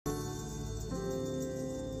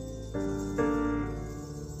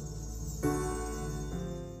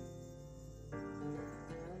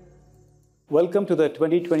Welcome to the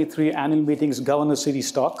 2023 Annual Meetings Governor Series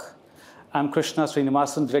Talk. I'm Krishna,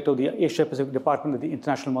 Srinivasan, Director of the Asia Pacific Department of the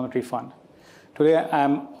International Monetary Fund. Today,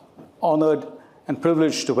 I'm honored and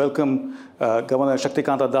privileged to welcome Governor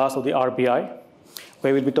Shaktikanta Das of the RBI,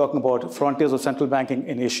 where we'll be talking about frontiers of central banking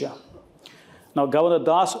in Asia. Now, Governor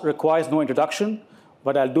Das requires no introduction,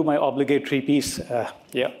 but I'll do my obligatory piece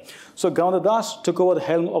here. So Governor Das took over the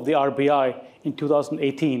helm of the RBI in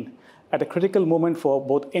 2018 at a critical moment for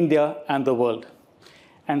both India and the world.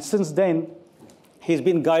 And since then, he's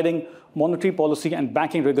been guiding monetary policy and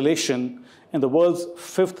banking regulation in the world's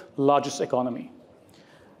 5th largest economy.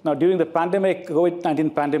 Now, during the pandemic,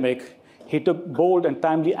 COVID-19 pandemic, he took bold and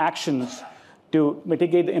timely actions to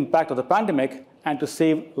mitigate the impact of the pandemic and to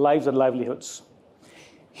save lives and livelihoods.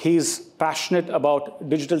 He's passionate about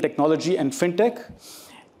digital technology and fintech,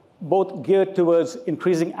 both geared towards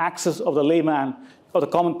increasing access of the layman or the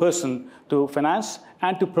common person to finance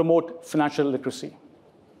and to promote financial literacy.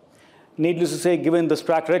 Needless to say, given this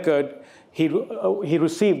track record, he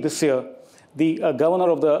received this year the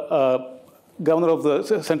Governor of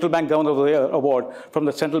the Central Bank Governor of the Year award from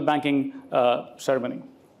the Central Banking ceremony.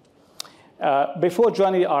 Before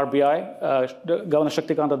joining the RBI, Governor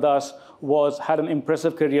Shaktikanta Das had an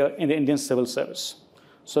impressive career in the Indian civil service.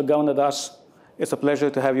 So Governor Das, it's a pleasure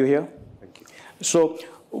to have you here. Thank you. So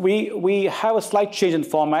we have a slight change in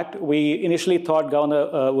format. We initially thought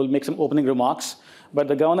Governor will make some opening remarks, but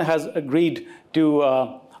the Governor has agreed to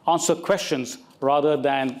answer questions rather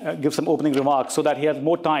than give some opening remarks so that he has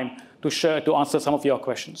more time to answer some of your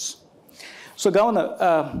questions. So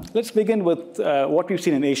Governor, let's begin with what we've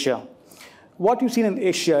seen in Asia. What we've seen in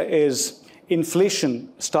Asia is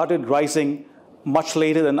inflation started rising much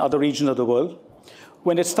later than other regions of the world.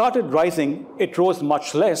 When it started rising, it rose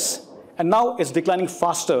much less, and now it's declining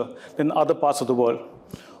faster than other parts of the world.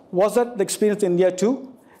 Was that the experience in India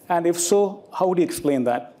too? And if so, how would you explain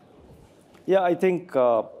that? Yeah, I think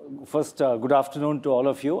first, good afternoon to all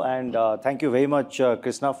of you. And thank you very much,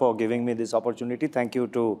 Krishna, for giving me this opportunity. Thank you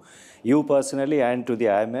to you personally and to the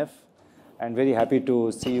IMF. And very happy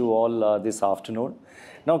to see you all this afternoon.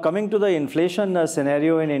 Now, coming to the inflation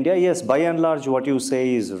scenario in India, yes, by and large, what you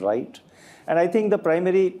say is right. And I think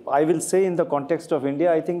I will say in the context of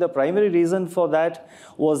India, I think the primary reason for that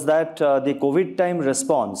was that the COVID time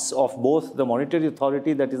response of both the Monetary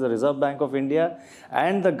Authority, that is the Reserve Bank of India,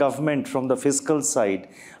 and the government from the fiscal side,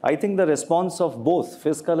 I think the response of both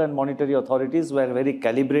fiscal and monetary authorities were very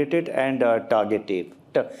calibrated and targeted.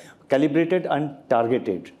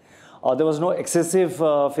 There was no excessive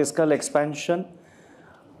fiscal expansion,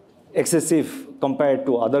 excessive compared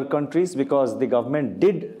to other countries, because the government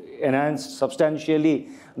did enhanced substantially.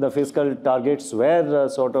 The fiscal targets were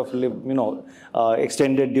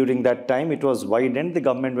extended during that time. It was widened. The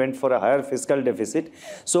government went for a higher fiscal deficit.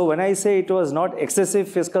 So when I say it was not excessive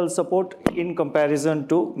fiscal support in comparison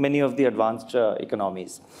to many of the advanced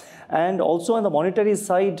economies. And also on the monetary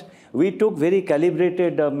side, we took very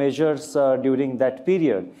calibrated measures during that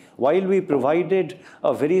period. While we provided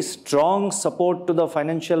a very strong support to the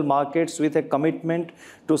financial markets with a commitment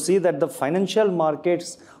to see that the financial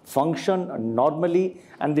markets function normally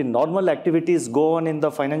and the normal activities go on in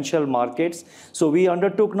the financial markets. So we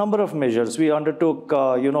undertook a number of measures. We undertook,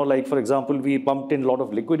 like for example, we pumped in a lot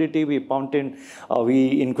of liquidity. We pumped in,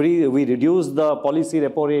 we reduced the policy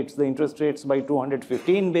repo rates, the interest rates by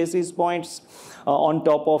 215 basis points on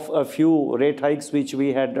top of a few rate hikes which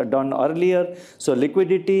we had done earlier. So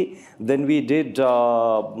liquidity, then we did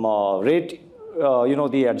the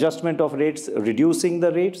adjustment of rates, reducing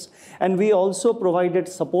the rates. And we also provided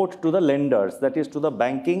support to the lenders, that is to the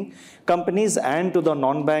banking companies and to the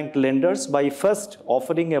non-bank lenders, by first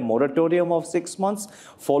offering a moratorium of 6 months,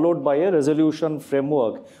 followed by a resolution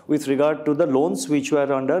framework with regard to the loans which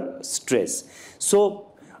were under stress. So,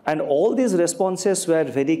 and all these responses were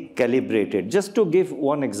very calibrated. Just to give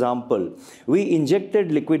one example, we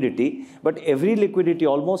injected liquidity, but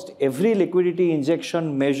almost every liquidity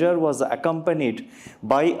injection measure was accompanied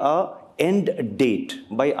by a end date,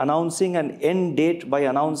 by announcing an end date, by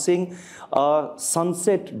announcing a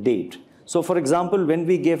sunset date. So for example, when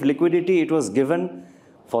we gave liquidity, it was given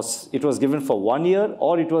for 1 year,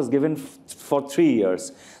 or it was given for 3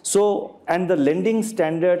 years. So, and the lending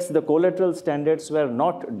standards, the collateral standards were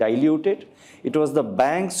not diluted. It was the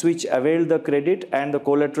banks which availed the credit, and the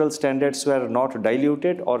collateral standards were not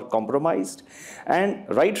diluted or compromised. And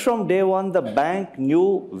right from day one, the bank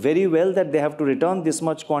knew very well that they have to return this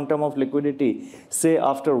much quantum of liquidity, say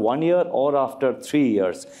after 1 year or after 3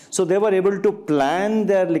 years. So they were able to plan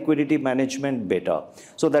their liquidity management better.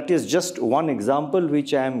 So that is just one example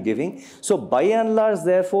which I am giving. So by and large,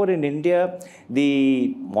 therefore, in India,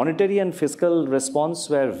 the monetary and fiscal response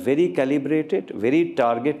were very calibrated, very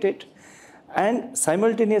targeted. And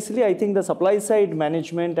simultaneously, I think the supply side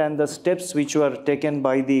management and the steps which were taken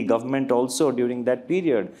by the government also during that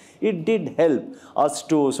period, it did help us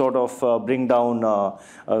to sort of bring down,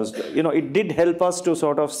 it did help us to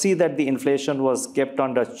sort of see that the inflation was kept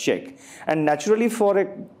under check. And naturally,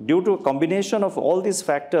 due to a combination of all these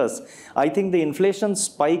factors, I think the inflation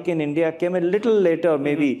spike in India came a little later,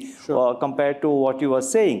 maybe compared to what you were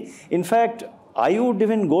saying. In fact, I would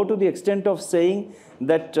even go to the extent of saying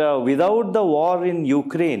that without the war in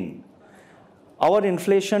Ukraine, our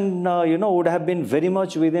inflation, would have been very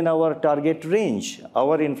much within our target range.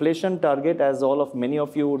 Our inflation target, as many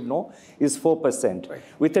of you would know, is 4%,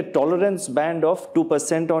 with a tolerance band of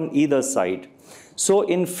 2% on either side. So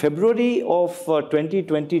in February of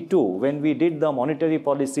 2022, when we did the monetary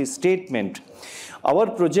policy statement, our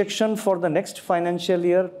projection for the next financial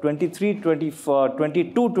year,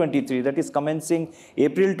 22-23, that is commencing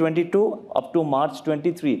April 22 up to March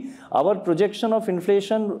 23, our projection of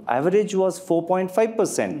inflation average was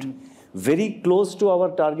 4.5%, very close to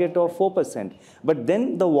our target of 4%. But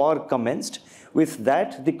then the war commenced. With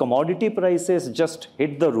that, the commodity prices just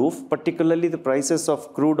hit the roof, particularly the prices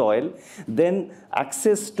of crude oil. Then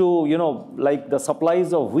access to, like the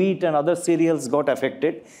supplies of wheat and other cereals got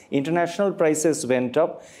affected. International prices went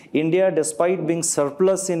up. India, despite being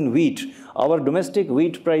surplus in wheat, our domestic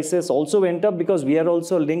wheat prices also went up because we are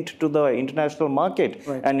also linked to the international market.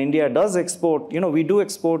 Right. And India does export, we do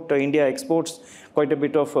export, India exports quite a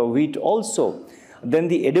bit of wheat also. Then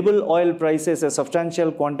the edible oil prices, a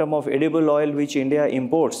substantial quantum of edible oil which India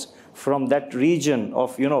imports from that region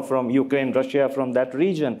of, from Ukraine, Russia, from that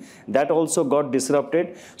region, that also got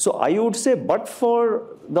disrupted. So I would say, but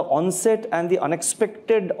for the onset and the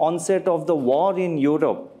unexpected onset of the war in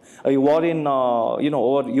Europe, a war in,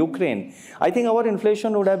 over Ukraine, I think our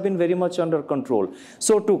inflation would have been very much under control.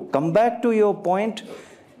 So to come back to your point,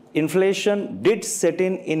 inflation did set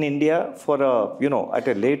in India for at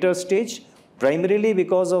a later stage, primarily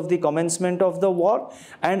because of the commencement of the war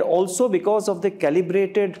and also because of the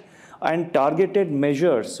calibrated and targeted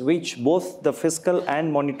measures which both the fiscal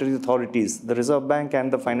and monetary authorities, the Reserve Bank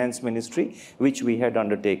and the Finance Ministry, which we had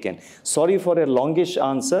undertaken. Sorry for a longish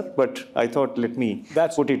answer, but I thought let me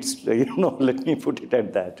put it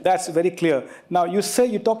at that. That's very clear. Now, you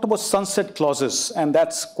talked about sunset clauses, and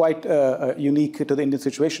that's quite unique to the Indian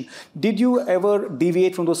situation. Did you ever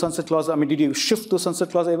deviate from those sunset clauses? I mean, did you shift those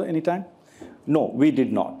sunset clauses ever, any time? No, we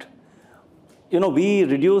did not. We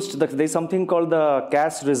reduced, there's something called the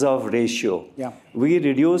cash reserve ratio. Yeah. We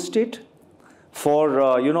reduced it for,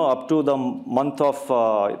 up to the month of,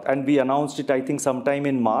 and we announced it, I think, sometime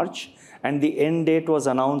in March. And the end date was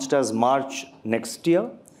announced as March next year.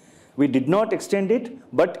 We did not extend it,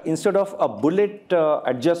 but instead of a bullet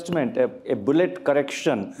adjustment, a bullet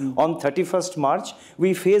correction on 31st March,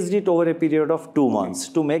 we phased it over a period of 2 months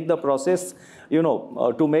to make the process,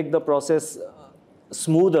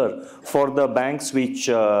 smoother for the banks which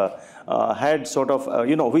had sort of,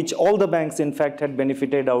 which all the banks in fact had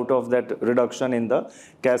benefited out of that reduction in the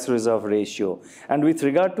cash reserve ratio. And with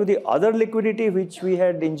regard to the other liquidity which we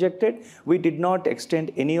had injected, we did not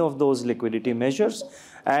extend any of those liquidity measures.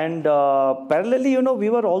 And parallelly, we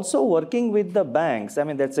were also working with the banks. I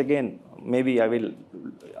mean, that's again, maybe I will,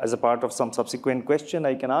 as a part of some subsequent question,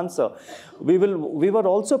 I can answer. We were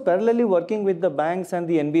also parallelly working with the banks and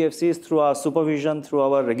the NBFCs through our supervision, through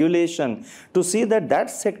our regulation, to see that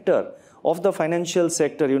that sector of the financial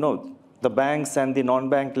sector, the banks and the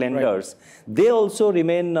non-bank lenders, they also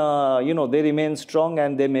remain, they remain strong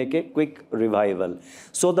and they make a quick revival.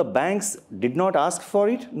 So the banks did not ask for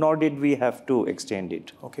it, nor did we have to extend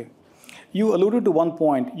it. Okay. You alluded to one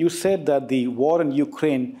point. You said that the war in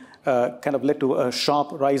Ukraine kind of led to a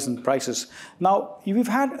sharp rise in prices. Now, we've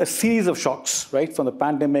had a series of shocks, right? From the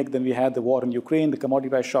pandemic, then we had the war in Ukraine, the commodity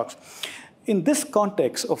price shocks. In this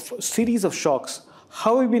context of series of shocks,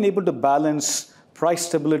 how have you been able to balance price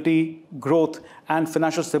stability, growth, and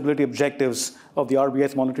financial stability objectives of the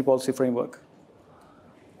RBI's monetary policy framework?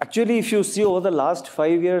 Actually, if you see over the last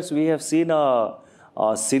 5 years, we have seen a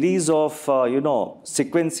series of,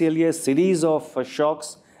 sequentially a series of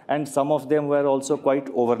shocks, and some of them were also quite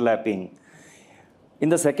overlapping. In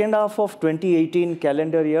the second half of 2018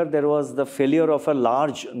 calendar year, there was the failure of a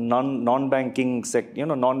large non-banking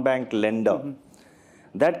non-bank lender.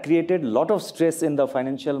 That created a lot of stress in the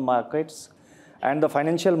financial markets, and the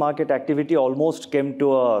financial market activity almost came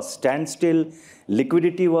to a standstill.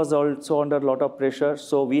 Liquidity was also under a lot of pressure,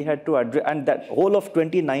 so we had to address, and that whole of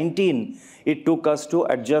 2019, it took us to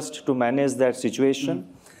adjust to manage that situation.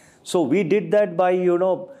 So we did that by, we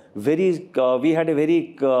had a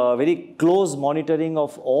very close monitoring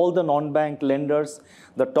of all the non-bank lenders.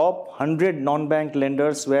 The top 100 non-bank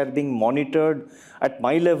lenders were being monitored at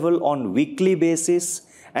my level on weekly basis,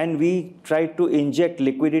 and we tried to inject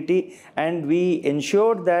liquidity, and we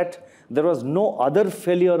ensured that there was no other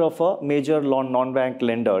failure of a major non-bank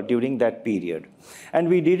lender during that period. And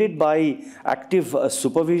we did it by active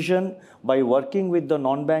supervision, by working with the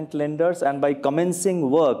non-bank lenders, and by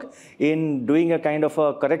commencing work in doing a kind of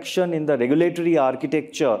a correction in the regulatory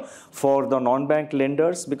architecture for the non-bank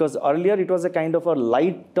lenders, because earlier it was a kind of a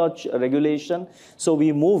light touch regulation. So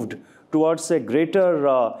we moved towards a greater,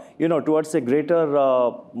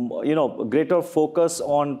 greater focus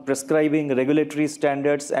on prescribing regulatory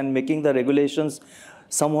standards and making the regulations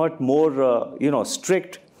somewhat more,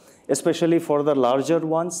 strict, especially for the larger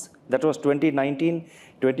ones. That was 2019.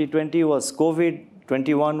 2020 was COVID.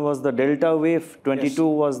 21 was the Delta wave. 22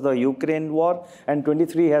 was the Ukraine war. And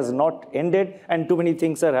 23 has not ended. And too many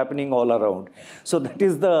things are happening all around. So that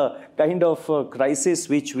is the kind of crisis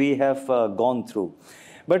which we have gone through.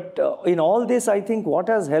 But in all this, I think what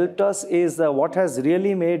has helped us is what has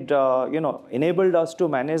really made, enabled us to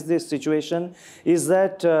manage this situation is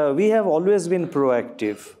that we have always been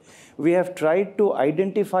proactive. We have tried to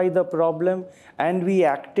identify the problem, and we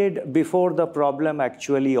acted before the problem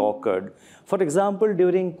actually occurred. For example,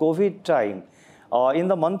 during COVID time, in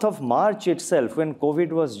the month of March itself, when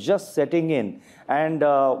COVID was just setting in, and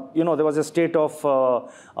there was a state of,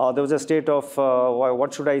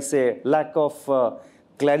 what should I say, lack of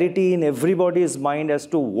clarity in everybody's mind as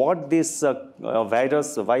to what this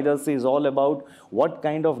virus is all about, what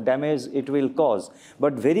kind of damage it will cause.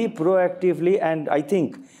 But very proactively, and I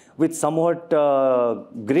think with somewhat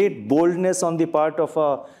great boldness on the part of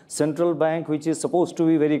a central bank, which is supposed to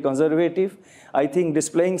be very conservative, I think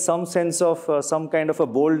displaying some sense of some kind of a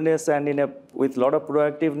boldness and with a lot of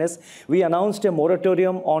proactiveness, we announced a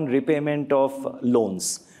moratorium on repayment of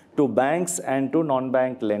loans to banks and to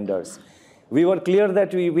non-bank lenders. We were clear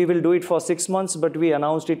that we will do it for 6 months, but we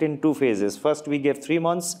announced it in 2 phases. First, we gave 3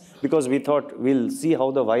 months because we thought we'll see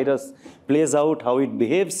how the virus plays out, how it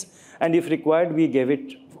behaves. And if required, we gave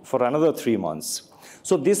it for another 3 months.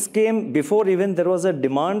 So this came before even there was a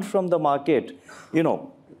demand from the market,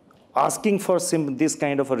 asking for this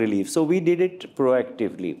kind of a relief. So we did it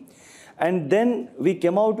proactively. And then we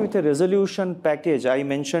came out with a resolution package. I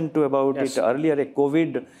mentioned about it earlier, a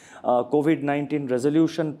COVID-19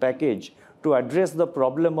 resolution package to address the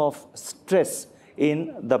problem of stress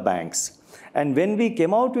in the banks. And when we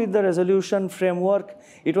came out with the resolution framework,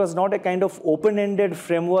 it was not a kind of open-ended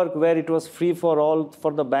framework where it was free for all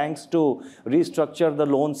for the banks to restructure the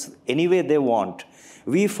loans any way they want.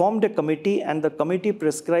 We formed a committee, and the committee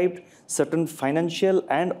prescribed certain financial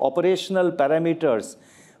and operational parameters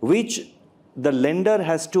which the lender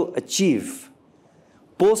has to achieve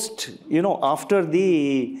post, after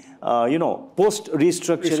the,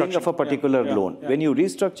 post-restructuring of a particular loan. Yeah. When you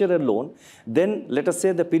restructure a loan, then let us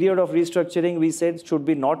say the period of restructuring, we said, should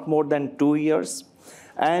be not more than 2 years.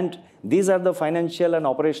 And these are the financial and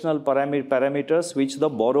operational parameters which the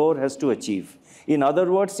borrower has to achieve. In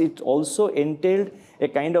other words, it also entailed a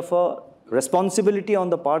kind of a responsibility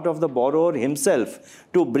on the part of the borrower himself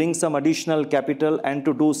to bring some additional capital and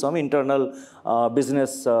to do some internal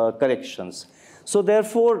business corrections. So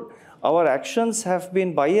therefore, our actions have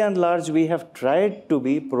been, by and large, we have tried to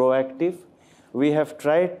be proactive. We have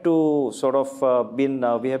tried to sort of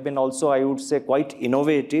we have been also, I would say, quite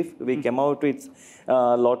innovative. We came out with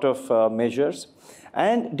a lot of measures.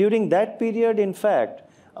 And during that period, in fact,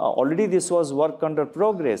 already this was work under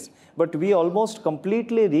progress, but we almost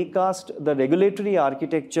completely recast the regulatory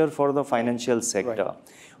architecture for the financial sector. Right.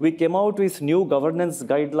 We came out with new governance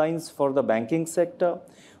guidelines for the banking sector.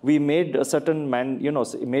 We made a certain,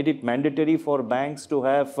 made it mandatory for banks to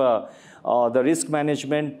have the risk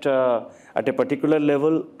management at a particular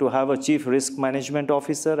level, to have a chief risk management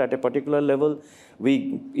officer at a particular level.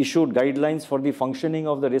 We issued guidelines for the functioning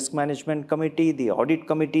of the risk management committee, the audit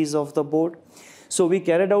committees of the board. So we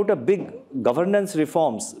carried out a big governance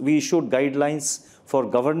reforms. We issued guidelines for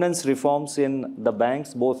governance reforms in the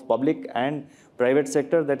banks, both public and private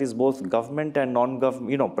sector, that is both government and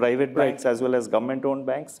non-government, private banks as well as government-owned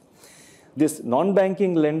banks. This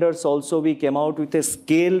non-banking lenders also, we came out with a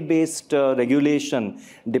scale-based regulation.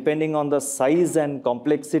 Depending on the size and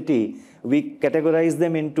complexity, we categorize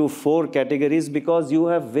them into 4 categories, because you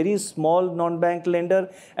have very small non-bank lender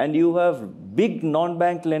and you have big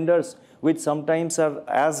non-bank lenders which sometimes are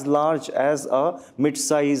as large as a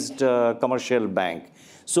mid-sized commercial bank.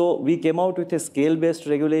 So we came out with a scale-based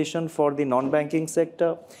regulation for the non-banking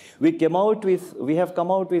sector. We have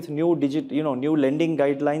come out with new new lending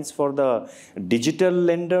guidelines for the digital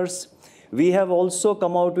lenders. We have also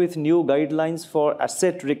come out with new guidelines for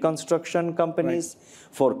asset reconstruction companies,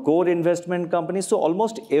 for core investment companies. So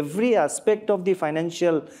almost every aspect of the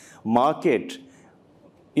financial market,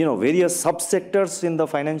 various subsectors in the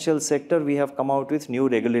financial sector, we have come out with new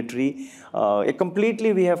regulatory,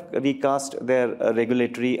 completely we have recast their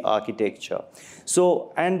regulatory architecture.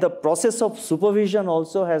 So, and the process of supervision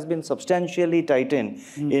also has been substantially tightened,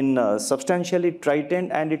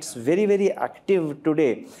 and it's very, very active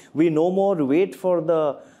today. We no more wait for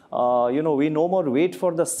the we no more wait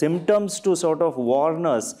for the symptoms to sort of warn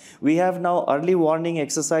us. We have now early warning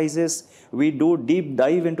exercises. We do deep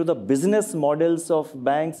dive into the business models of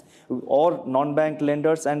banks or non-bank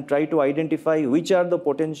lenders and try to identify which are the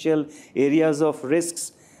potential areas of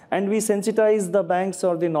risks. And we sensitize the banks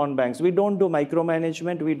or the non-banks. We don't do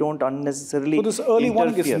micromanagement. We don't unnecessarily So this early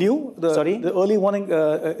warning is new? Sorry? The early warning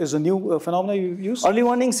is a new phenomenon you use? Early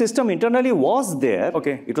warning system internally was there.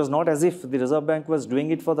 Okay. It was not as if the Reserve Bank was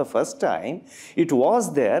doing it for the first time. It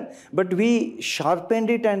was there, but we sharpened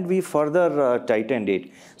it and we further tightened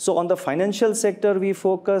it. So on the financial sector, we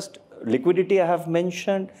focused. Liquidity I have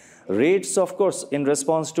mentioned. Rates, of course, in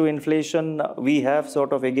response to inflation, we have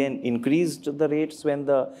sort of again increased the rates when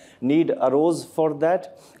the need arose for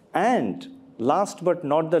that. And last but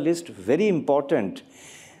not the least, very important,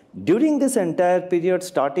 during this entire period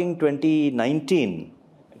starting 2019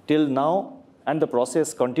 till now, and the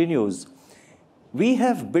process continues, we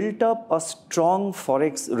have built up a strong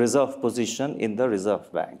forex reserve position in the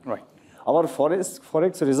Reserve Bank. Right. Our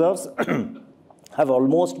forex reserves have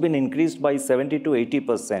almost been increased by 70 to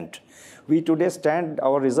 80%. We today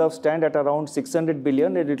our reserves stand at around 600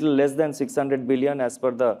 billion, a little less than 600 billion as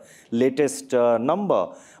per the latest number,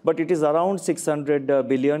 but it is around 600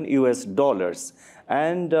 billion US dollars.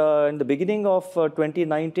 And in the beginning of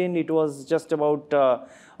 2019, it was just about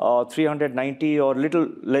 390 or little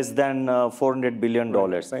less than $400 billion.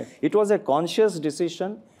 Right. It was a conscious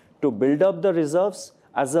decision to build up the reserves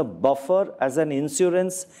as a buffer, as an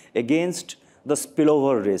insurance against the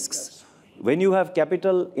spillover risks. Yes. When you have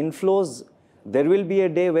capital inflows, there will be a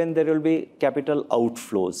day when there will be capital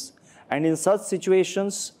outflows. And in such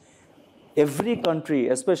situations, every country,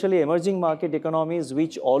 especially emerging market economies,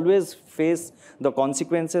 which always face the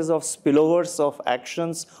consequences of spillovers of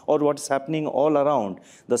actions or what's happening all around,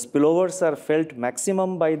 the spillovers are felt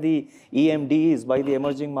maximum by the EMDs, by the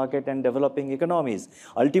emerging market and developing economies.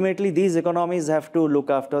 Ultimately, these economies have to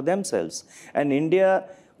look after themselves. And India,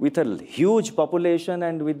 with a huge population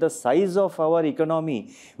and with the size of our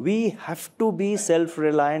economy, we have to be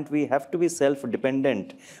self-reliant, we have to be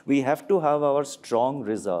self-dependent, we have to have our strong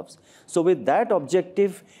reserves. So with that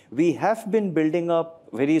objective, we have been building up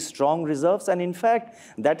very strong reserves, and in fact,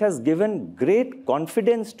 that has given great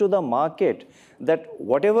confidence to the market that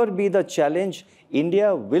whatever be the challenge,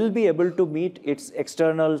 India will be able to meet its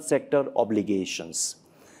external sector obligations.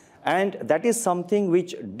 And that is something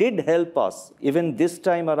which did help us even this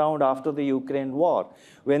time around after the Ukraine war,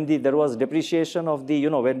 when there was depreciation of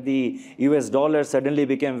when the US dollar suddenly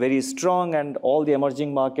became very strong and all the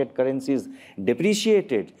emerging market currencies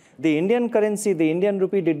depreciated. The Indian currency, the Indian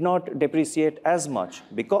rupee did not depreciate as much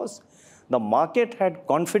because the market had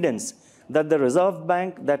confidence that the Reserve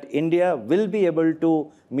Bank, that India will be able to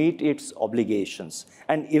meet its obligations.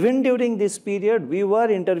 And even during this period, we were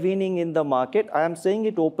intervening in the market. I am saying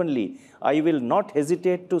it openly. I will not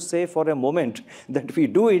hesitate to say for a moment that we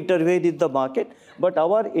do intervene in the market, but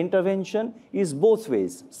our intervention is both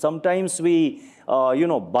ways. Sometimes we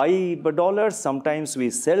buy dollars, sometimes we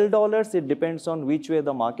sell dollars. It depends on which way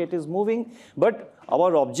the market is moving. But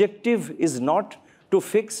our objective is not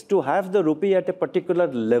to have the rupee at a particular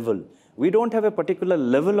level. We don't have a particular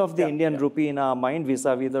level of the Indian rupee in our mind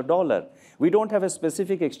vis-a-vis the dollar. We don't have a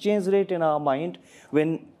specific exchange rate in our mind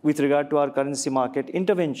with regard to our currency market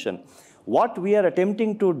intervention. What we are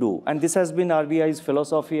attempting to do, and this has been RBI's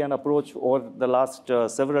philosophy and approach over the last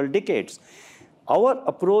several decades, our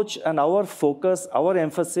approach and our focus, our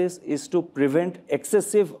emphasis is to prevent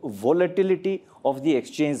excessive volatility of the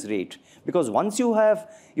exchange rate. Because once you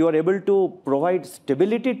are able to provide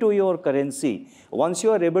stability to your currency, once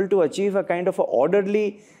you are able to achieve a kind of a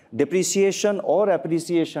orderly depreciation or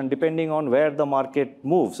appreciation depending on where the market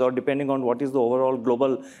moves or depending on what is the overall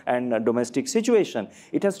global and domestic situation,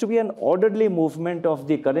 it has to be an orderly movement of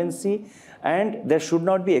the currency, and there should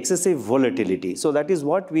not be excessive volatility. So that is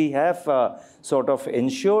what we have sort of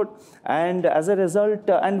ensured, and as a result,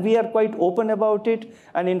 and we are quite open about it,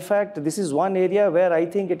 and in fact this is one area where I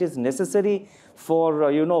think it is necessary for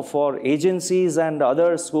for agencies and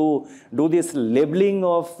others who do this labeling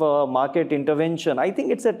of market intervention. I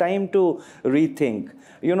think it's a time to rethink,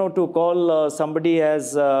 to call somebody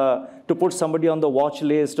as to put somebody on the watch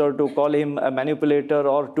list, or to call him a manipulator,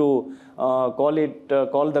 or to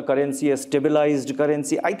call the currency a stabilized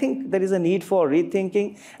currency. I think there is a need for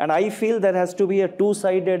rethinking, and I feel there has to be a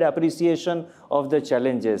two-sided appreciation of the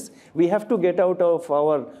challenges. We have to get out of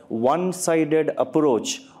our one-sided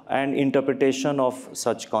approach and interpretation of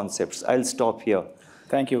such concepts. I'll stop here.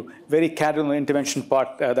 Thank you. Very candid on the intervention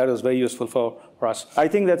part. That was very useful for us. I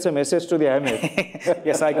think that's a message to the IMF.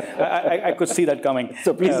 Yes, I could see that coming.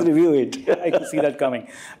 So please review it. I could see that coming.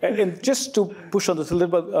 And just to push on this a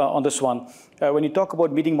little bit on this one, when you talk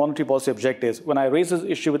about meeting monetary policy objectives, when I raise this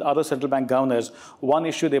issue with other central bank governors, one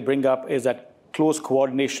issue they bring up is that close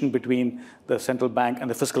coordination between the central bank and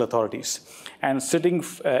the fiscal authorities. And sitting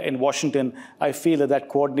in Washington, I feel that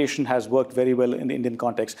coordination has worked very well in the Indian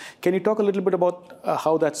context. Can you talk a little bit about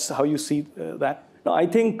how you see that? No, I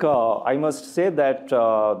think I must say that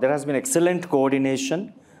there has been excellent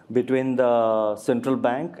coordination between the central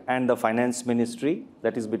bank and the finance ministry,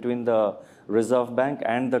 that is between the Reserve Bank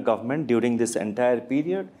and the government during this entire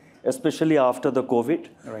period, especially after the COVID,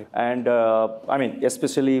 right. And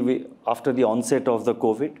especially after the onset of the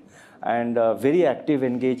COVID, and very active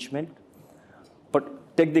engagement.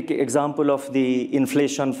 But take the example of the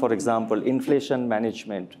inflation, for example, inflation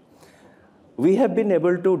management. We have been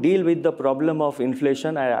able to deal with the problem of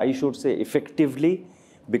inflation, I should say, effectively,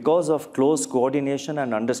 because of close coordination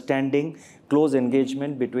and understanding, close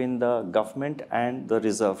engagement between the government and the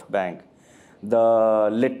Reserve Bank. The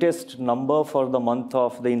latest number for the month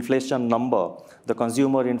of the inflation number, the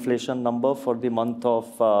consumer inflation number for the month of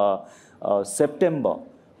September,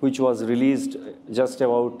 which was released just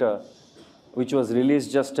about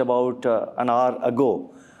an hour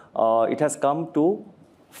ago, it has come to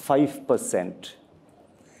 5%.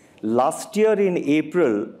 Last year in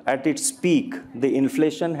April, at its peak, the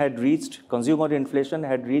inflation had reached, consumer inflation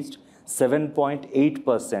had reached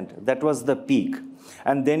 7.8%. That was the peak.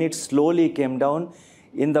 And then it slowly came down.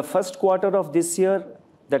 In the first quarter of this year,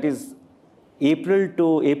 that is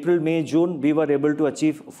April, May, June, we were able to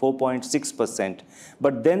achieve 4.6%.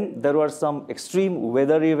 But then there were some extreme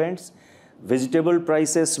weather events. Vegetable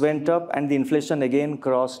prices went up and the inflation again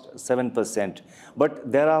crossed 7%.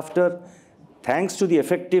 But thereafter, thanks to the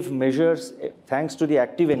effective measures, thanks to the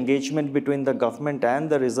active engagement between the government and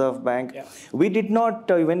the Reserve Bank, we did not,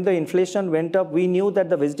 when the inflation went up, we knew that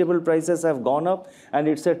the vegetable prices have gone up and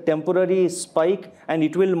it's a temporary spike and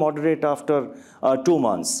it will moderate after 2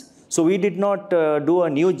 months. So we did not do a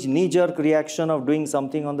knee-jerk reaction of doing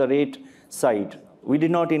something on the rate side. We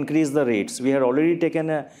did not increase the rates. We had already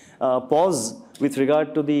taken a pause with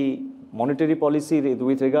regard to the monetary policy,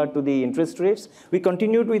 with regard to the interest rates. We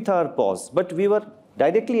continued with our pause, but we were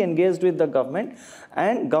directly engaged with the government,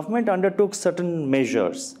 and government undertook certain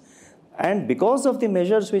measures. And because of the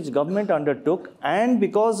measures which government undertook, and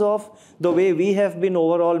because of the way we have been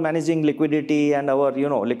overall managing liquidity and our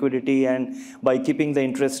liquidity, and by keeping the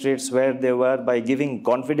interest rates where they were, by giving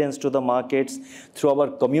confidence to the markets through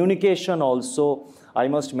our communication also, I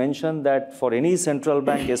must mention that for any central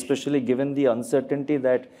bank, especially given the uncertainty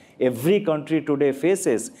that every country today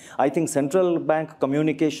faces, I think central bank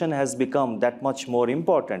communication has become that much more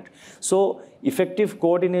important. So effective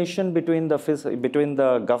coordination between the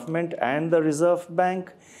government and the Reserve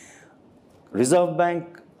Bank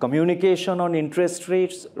communication on interest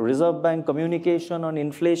rates, Reserve Bank communication on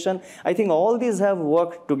inflation. I think all these have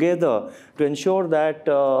worked together to ensure that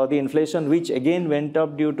the inflation, which again went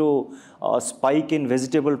up due to a spike in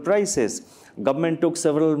vegetable prices, Government took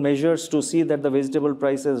several measures to see that the vegetable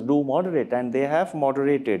prices do moderate, and they have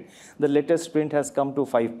moderated. The latest print has come to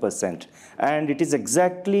 5%, and it is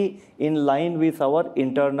exactly in line with our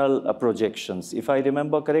internal projections. If I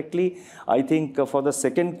remember correctly, I think for the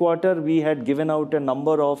second quarter, we had given out a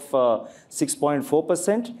number of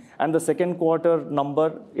 6.4%, and the second quarter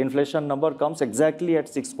number, inflation number, comes exactly at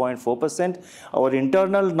 6.4%. Our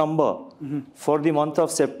internal number for the month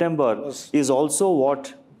of September is also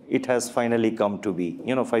what it has finally come to be,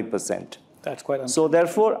 5%. That's quite So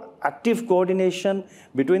therefore, active coordination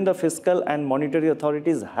between the fiscal and monetary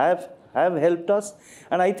authorities have helped us.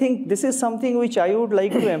 And I think this is something which I would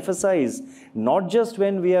like to emphasize, not just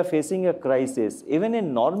when we are facing a crisis. Even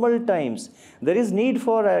in normal times, there is need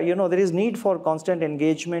for, constant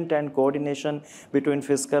engagement and coordination between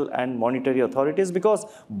fiscal and monetary authorities, because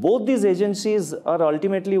both these agencies are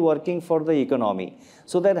ultimately working for the economy.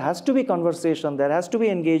 So there has to be conversation, there has to be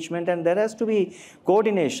engagement, and there has to be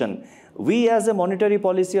coordination. We as a monetary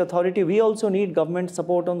policy authority, we also need government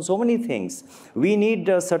support on so many things. We need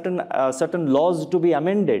certain laws to be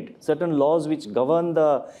amended, certain laws which govern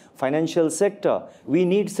the financial sector. We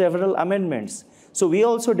need several amendments. So we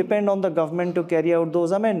also depend on the government to carry out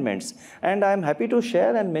those amendments. And I'm happy to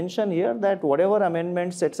share and mention here that whatever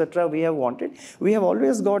amendments, etc., we have wanted, we have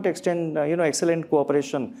always got excellent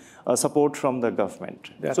cooperation support from the government.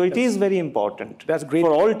 So it is very important. That's great.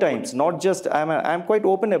 For all times, not just, I'm quite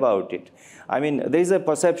open about it. I mean, there is a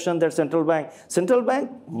perception that central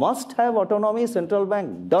bank must have autonomy. Central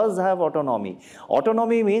bank does have autonomy.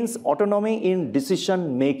 Autonomy means autonomy in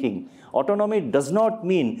decision making. Autonomy does not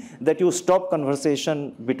mean that you stop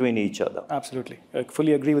conversation between each other. Absolutely. I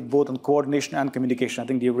fully agree with both on coordination and communication. I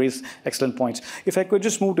think you raised excellent points. If I could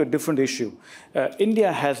just move to a different issue.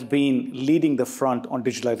 India has been leading the front on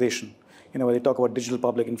digitalization. When they talk about digital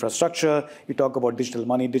public infrastructure, you talk about digital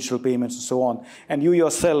money, digital payments, and so on. And you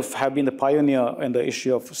yourself have been the pioneer in the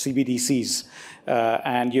issue of CBDCs.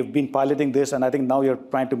 And you've been piloting this, and I think now you're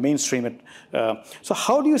trying to mainstream it. So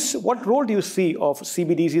what role do you see of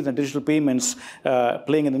CBDCs and digital payments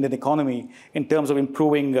playing in the Indian economy in terms of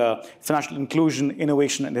improving financial inclusion,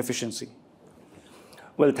 innovation, and efficiency?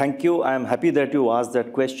 Well, thank you. I'm happy that you asked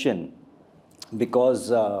that question,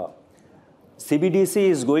 because CBDC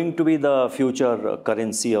is going to be the future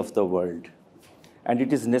currency of the world. And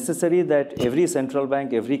it is necessary that every central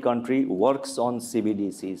bank, every country works on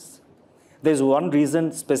CBDCs. There's one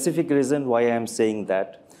reason, specific reason why I am saying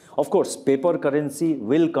that. Of course, paper currency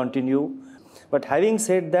will continue. But having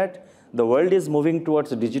said that, the world is moving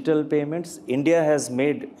towards digital payments. I think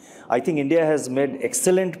India has made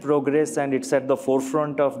excellent progress, and it's at the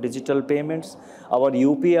forefront of digital payments. Our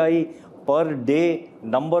UPI per day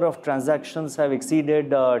number of transactions have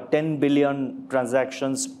exceeded 10 billion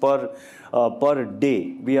transactions per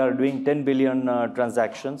day. We are doing 10 billion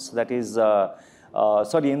transactions. That is,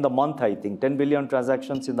 in the month, I think. 10 billion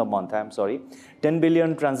transactions in the month, 10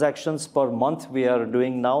 billion transactions per month we are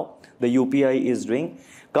doing now. The UPI is doing.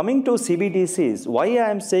 Coming to CBDCs, why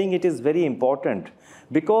I am saying it is very important?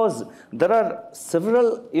 Because there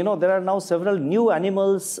are now several new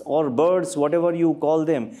animals or birds, whatever you call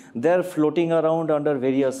them, they're floating around under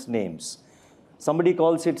various names. Somebody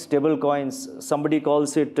calls it stable coins, somebody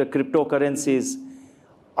calls it cryptocurrencies.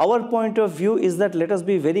 Our point of view is that let us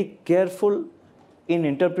be very careful in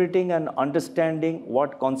interpreting and understanding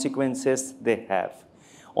what consequences they have.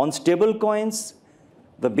 On stable coins,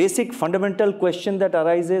 the basic fundamental question that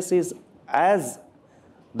arises is,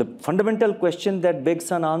 the fundamental question that begs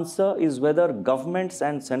an answer is whether governments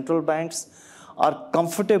and central banks are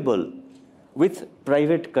comfortable with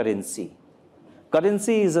private currency.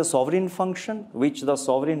 Currency is a sovereign function which the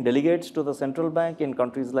sovereign delegates to the central bank in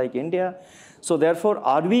countries like India. So therefore,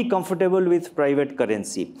 are we comfortable with private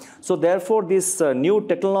currency? So therefore, these new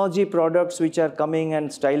technology products which are coming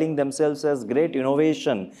and styling themselves as great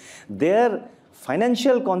innovation, their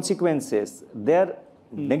financial consequences, their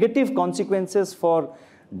negative consequences for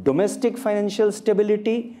domestic financial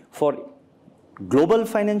stability, for global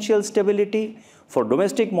financial stability, for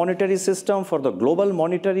domestic monetary system, for the global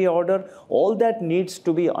monetary order, all that needs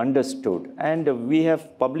to be understood. And we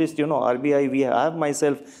have published, RBI, I have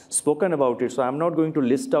myself spoken about it, so I'm not going to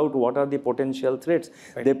list out what are the potential threats.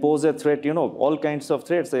 Right. They pose a threat, all kinds of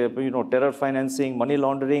threats, terror financing, money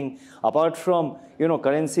laundering, apart from,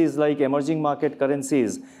 currencies like emerging market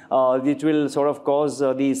currencies, which will sort of cause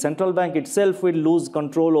the central bank itself will lose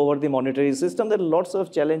control over the monetary system. There are lots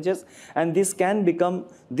of challenges, and these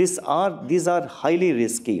are highly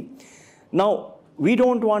risky. Now, we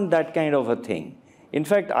don't want that kind of a thing. In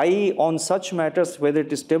fact, on such matters, whether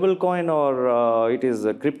it is stablecoin or it is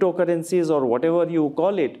cryptocurrencies or whatever you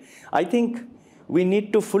call it, I think we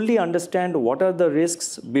need to fully understand what are the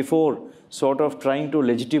risks before sort of trying to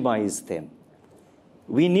legitimize them.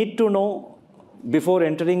 We need to know before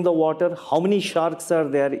entering the water how many sharks are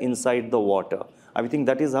there inside the water. I think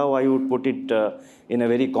that is how I would put it in a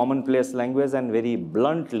very commonplace language and very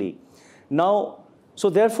bluntly. Now, so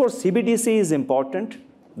therefore CBDC is important.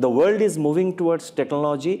 The world is moving towards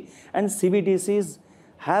technology, and CBDCs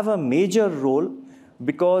have a major role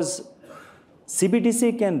because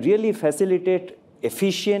CBDC can really facilitate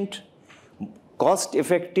efficient,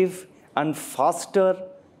 cost-effective, and faster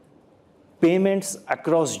payments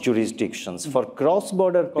across jurisdictions. For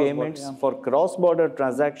cross-border payments, for cross-border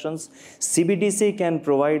transactions, CBDC can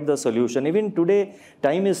provide the solution. Even today,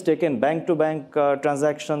 time is taken. Bank-to-bank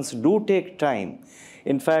transactions do take time.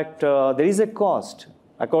 In fact, there is a cost.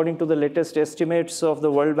 According to the latest estimates of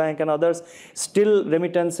the World Bank and others, still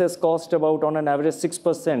remittances cost about on an average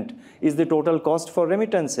 6% is the total cost for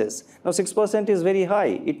remittances. Now 6% is very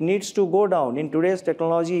high. It needs to go down. In today's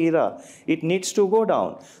technology era, it needs to go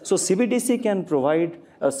down. So CBDC can provide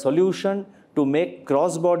a solution to make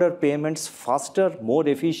cross-border payments faster, more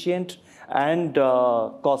efficient, and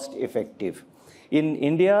cost effective. In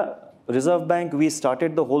India, Reserve Bank, we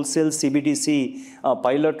started the wholesale CBDC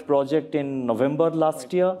pilot project in November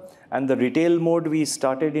last year, and the retail mode we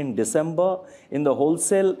started in December. In the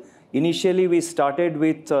wholesale, initially we started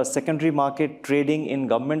with secondary market trading in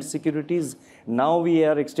government securities. Now we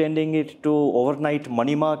are extending it to overnight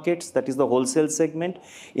money markets, that is the wholesale segment.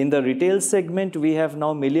 In the retail segment, we have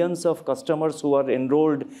now millions of customers who are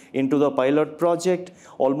enrolled into the pilot project.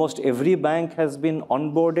 Almost every bank has been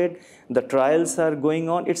onboarded. The trials are going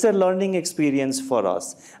on. It's a learning experience for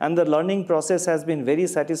us. And the learning process has been very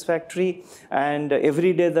satisfactory. And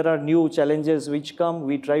every day there are new challenges which come.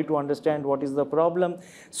 We try to understand what is the problem.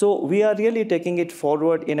 So we are really taking it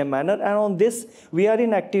forward in a manner. And on this, we are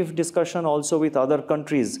in active discussion also with other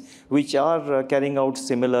countries which are carrying out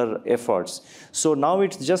similar efforts. So now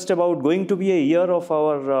it's just about going to be a year of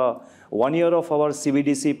our, 1 year of our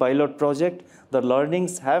CBDC pilot project. The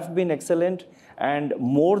learnings have been excellent, and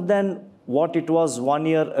more than what it was 1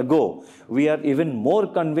 year ago, we are even more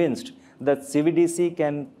convinced that CBDC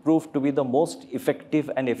can prove to be the most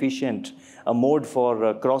effective and efficient mode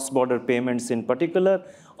for cross-border payments in particular,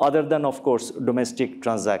 other than, of course, domestic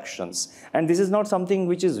transactions. And this is not something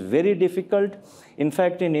which is very difficult. In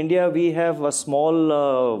fact, in India, we have a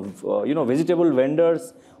small, vegetable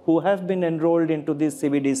vendors who have been enrolled into this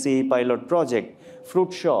CBDC pilot project.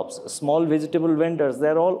 Fruit shops, small vegetable vendors,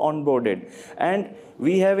 they're all onboarded. And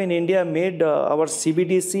we have in India made our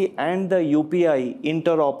CBDC and the UPI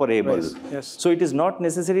interoperable. Right. Yes. So it is not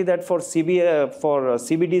necessary that for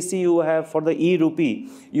CBDC you have, for the e-rupee,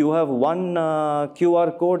 you have one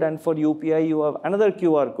QR code, and for UPI you have another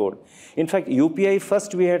QR code. In fact, UPI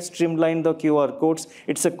first we had streamlined the QR codes.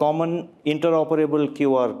 It's a common interoperable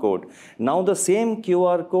QR code. Now the same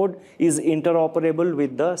QR code is interoperable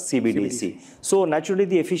with the CBDC. So naturally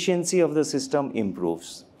the efficiency of the system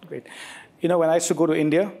improves. Great. You know, when I used to go to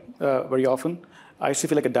India very often, I used to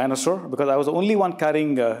feel like a dinosaur because I was the only one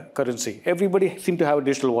carrying currency. Everybody seemed to have a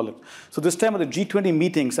digital wallet. So this time at the G20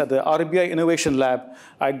 meetings at the RBI Innovation Lab,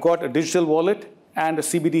 I got a digital wallet and a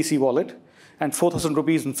CBDC wallet and 4,000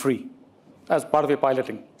 rupees in free as part of your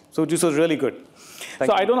piloting. So this was really good.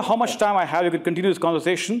 So I don't know how much time I have. You could continue this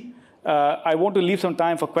conversation. I want to leave some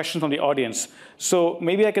time for questions from the audience. So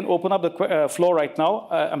maybe I can open up the floor right now.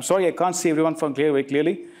 I'm sorry, I can't see everyone from very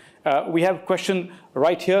clearly. We have a question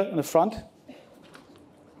right here in the front.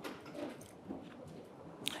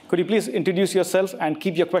 Could you please introduce yourself and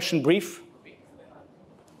keep your question brief?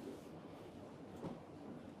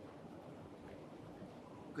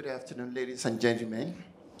 Good afternoon, ladies and gentlemen.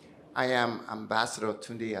 I am Ambassador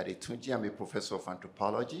Tunde Adetunji. I'm a professor of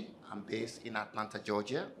anthropology. I'm based in Atlanta,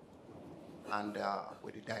 Georgia, and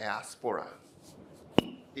with the diaspora.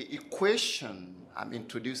 The equation I'm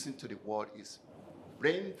introducing to the world is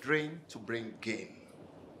brain drain to brain gain.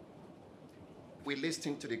 We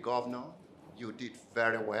listened to the governor. You did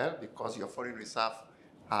very well because your foreign reserve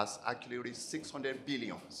has actually reached 600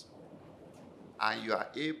 billions. And you are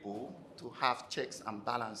able to have checks and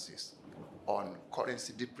balances on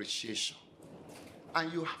currency depreciation.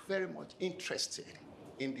 And you are very much interested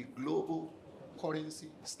in the global currency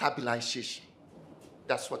stabilization.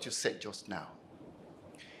 That's what you said just now.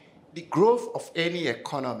 The growth of any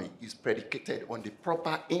economy is predicated on the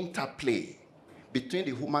proper interplay between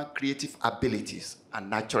the human creative abilities and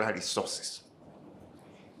natural resources.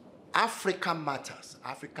 Africa matters.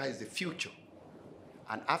 Africa is the future.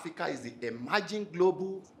 And Africa is the emerging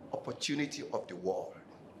global opportunity of the world.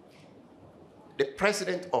 The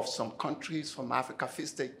president of some countries from Africa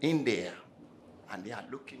visited India, and they are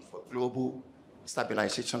looking for global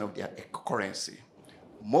stabilization of their currency.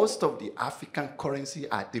 Most of the African currency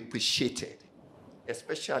are depreciated,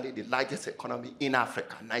 especially the largest economy in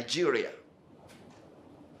Africa, Nigeria.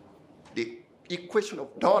 The equation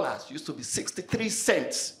of dollars used to be 63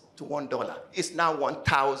 cents to $1. It's now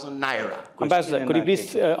 1,000 naira. Ambassador, could you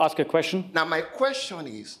please ask a question? Now, my question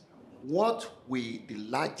is, what will the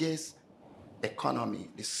largest economy,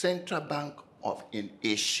 the central bank in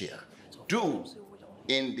Asia, do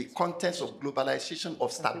in the context of globalization,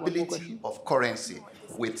 of stability of currency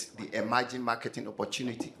with the emerging marketing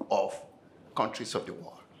opportunity of countries of the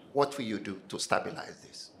world? What will you do to stabilize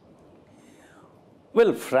this?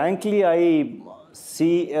 Well, frankly, I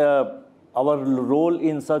see our role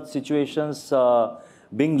in such situations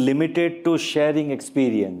being limited to sharing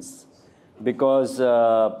experience, because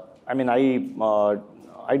I mean,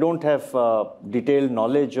 I don't have detailed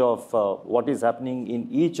knowledge of what is happening in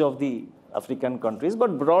each of the African countries,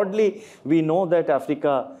 but broadly we know that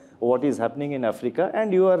Africa, what is happening in Africa,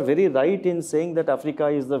 and you are very right in saying that Africa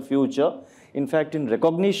is the future. In fact, in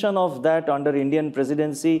recognition of that, under Indian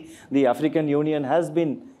presidency, the African Union has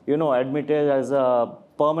been, admitted as a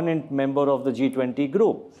permanent member of the G20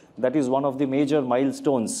 group. That is one of the major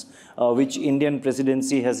milestones which Indian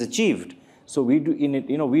presidency has achieved. So we do,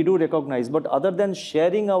 we do recognize. But other than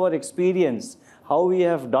sharing our experience, how we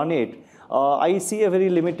have done it, I see a very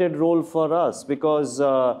limited role for us, because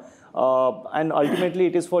and ultimately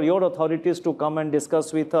it is for your authorities to come and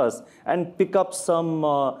discuss with us and pick up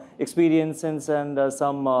some experiences and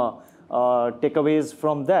some takeaways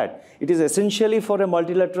from that. It is essentially for a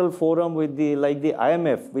multilateral forum with like the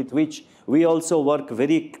IMF, with which we also work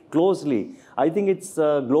very closely. I think it's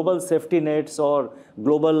global safety nets or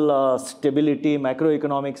global stability,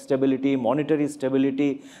 macroeconomic stability, monetary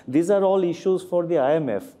stability. These are all issues for the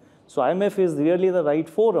IMF. So IMF is really the right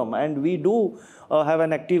forum, and we do have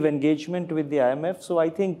an active engagement with the IMF. So I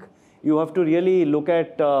think you have to really look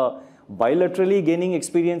at bilaterally gaining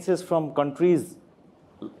experiences from countries,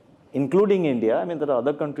 including India. I mean, there are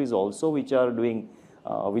other countries also which are doing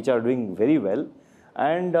very well,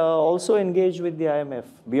 and also engage with the IMF.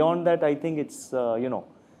 Beyond that, I think it's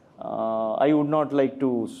I would not like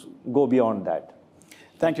to go beyond that.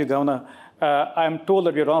 Thank you, Governor. I'm told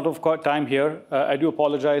that we're out of time here. I do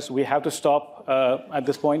apologize. We have to stop at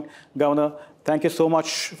this point. Governor, thank you so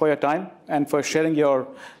much for your time and for sharing your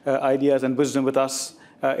ideas and wisdom with us.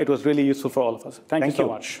 It was really useful for all of us. Thank you so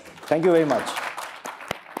much. Thank you very much.